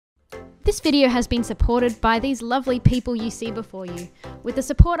This video has been supported by these lovely people you see before you. With the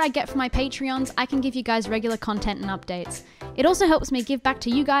support I get from my Patreons, I can give you guys regular content and updates. It also helps me give back to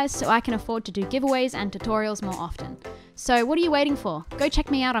you guys so I can afford to do giveaways and tutorials more often. So what are you waiting for? Go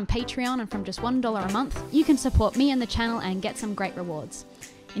check me out on Patreon, and from just $1 a month, you can support me and the channel and get some great rewards.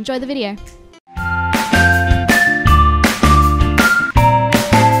 Enjoy the video.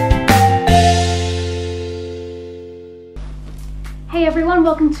 Hey everyone,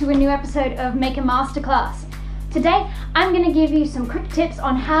 welcome to a new episode of Make a Masterclass. Today, I'm going to give you some quick tips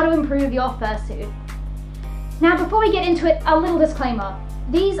on how to improve your fursuit. Now before we get into it, a little disclaimer.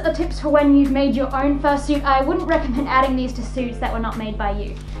 These are tips for when you've made your own fursuit. I wouldn't recommend adding these to suits that were not made by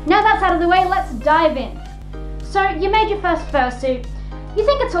you. Now that's out of the way, let's dive in. So you made your first fursuit. You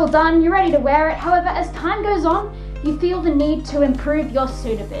think it's all done, you're ready to wear it. However, as time goes on, you feel the need to improve your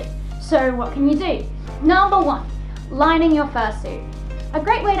suit a bit. So what can you do? Number one, lining your fursuit. A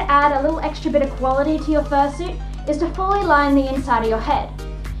great way to add a little extra bit of quality to your fursuit is to fully line the inside of your head.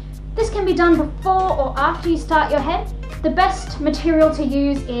 This can be done before or after you start your head. The best material to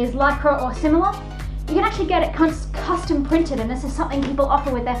use is Lycra or similar. You can actually get it custom printed, and this is something people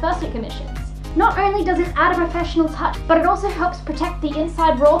offer with their fursuit commissions. Not only does it add a professional touch, but it also helps protect the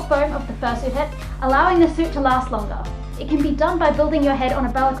inside raw foam of the fursuit head, allowing the suit to last longer. It can be done by building your head on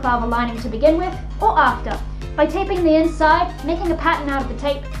a balaclava lining to begin with, or after, by taping the inside, making a pattern out of the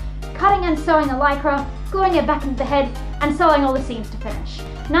tape, cutting and sewing the Lycra, gluing it back into the head, and sewing all the seams to finish.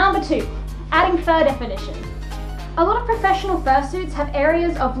 Number two, adding fur definition. A lot of professional fursuits have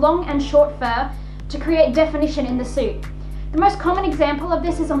areas of long and short fur to create definition in the suit. The most common example of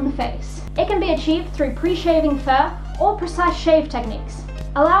this is on the face. It can be achieved through pre-shaving fur or precise shave techniques.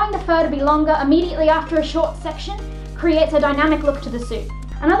 Allowing the fur to be longer immediately after a short section creates a dynamic look to the suit.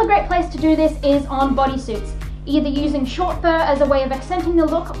 Another great place to do this is on bodysuits, either using short fur as a way of accenting the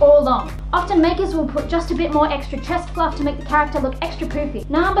look or long. Often makers will put just a bit more extra chest fluff to make the character look extra poofy.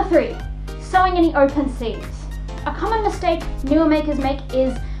 Number three, sewing any open seams. A common mistake newer makers make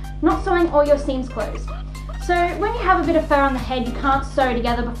is not sewing all your seams closed. So when you have a bit of fur on the head you can't sew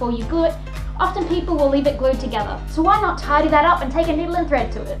together before you glue it, often people will leave it glued together. So why not tidy that up and take a needle and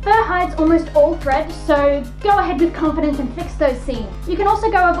thread to it? Fur hides almost all thread, so go ahead with confidence and fix those seams. You can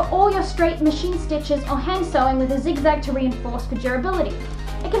also go over all your straight machine stitches or hand sewing with a zigzag to reinforce for durability.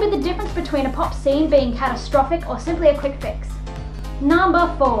 It can be the difference between a pop seam being catastrophic or simply a quick fix.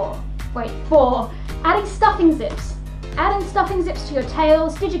 Number four, adding stuffing zips. Adding stuffing zips to your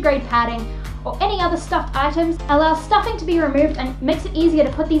tails, digit-grade padding, or any other stuffed items allows stuffing to be removed and makes it easier to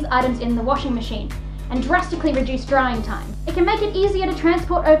put these items in the washing machine and drastically reduce drying time. It can make it easier to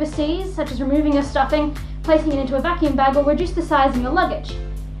transport overseas, such as removing your stuffing, placing it into a vacuum bag, or reduce the size of your luggage.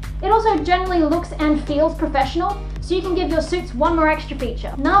 It also generally looks and feels professional, so you can give your suits one more extra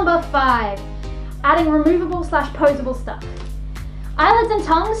feature. Number five, adding removable/posable stuff. Eyelids and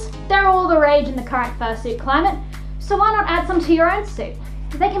tongues, they're all the rage in the current fursuit climate, so why not add some to your own suit?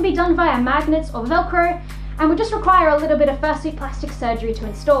 They can be done via magnets or Velcro, and would just require a little bit of fursuit plastic surgery to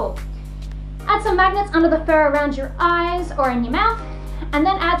install. Add some magnets under the fur around your eyes or in your mouth, and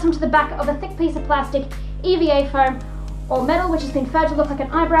then add some to the back of a thick piece of plastic, EVA foam, or metal which has been furred to look like an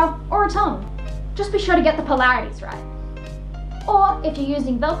eyebrow or a tongue. Just be sure to get the polarities right. Or, if you're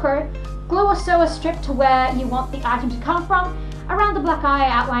using Velcro, glue or sew a strip to where you want the item to come from, around the black eye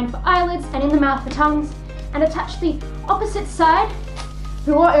outline for eyelids and in the mouth for tongues, and attach the opposite side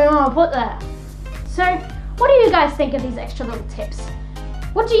to what you want to put there. So, what do you guys think of these extra little tips?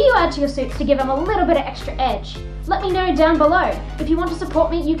 What do you add to your suits to give them a little bit of extra edge? Let me know down below. If you want to support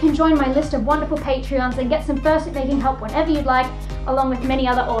me, you can join my list of wonderful Patreons and get some fursuit making help whenever you'd like, along with many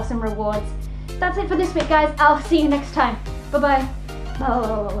other awesome rewards. That's it for this week, guys. I'll see you next time. Bye-bye.